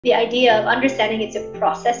The idea of understanding it's a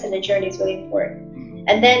process and a journey is really important.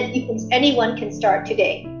 And then anyone can start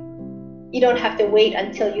today. You don't have to wait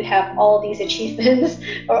until you have all these achievements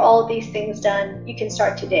or all these things done. You can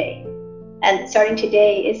start today. And starting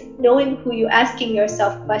today is knowing who you, asking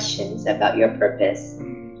yourself questions about your purpose,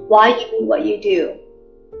 why you do what you do,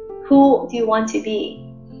 who do you want to be,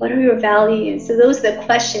 what are your values. So those are the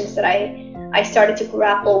questions that I started to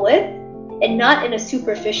grapple with, and not in a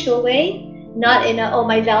superficial way, not in a, oh,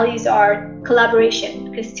 my values are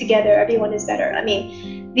collaboration, because together everyone is better. I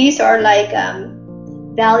mean, these are like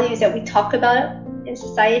values that we talk about in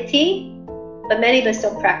society, but many of us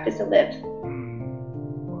don't practice and live.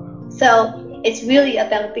 So it's really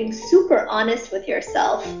about being super honest with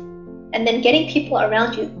yourself, and then getting people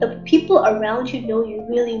around you. The people around you know you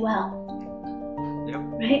really well. Yep.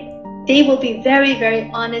 Right? They will be very,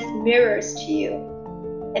 very honest mirrors to you,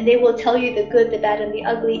 and they will tell you the good, the bad, and the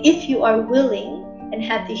ugly if you are willing and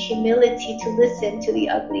have the humility to listen to the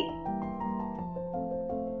ugly.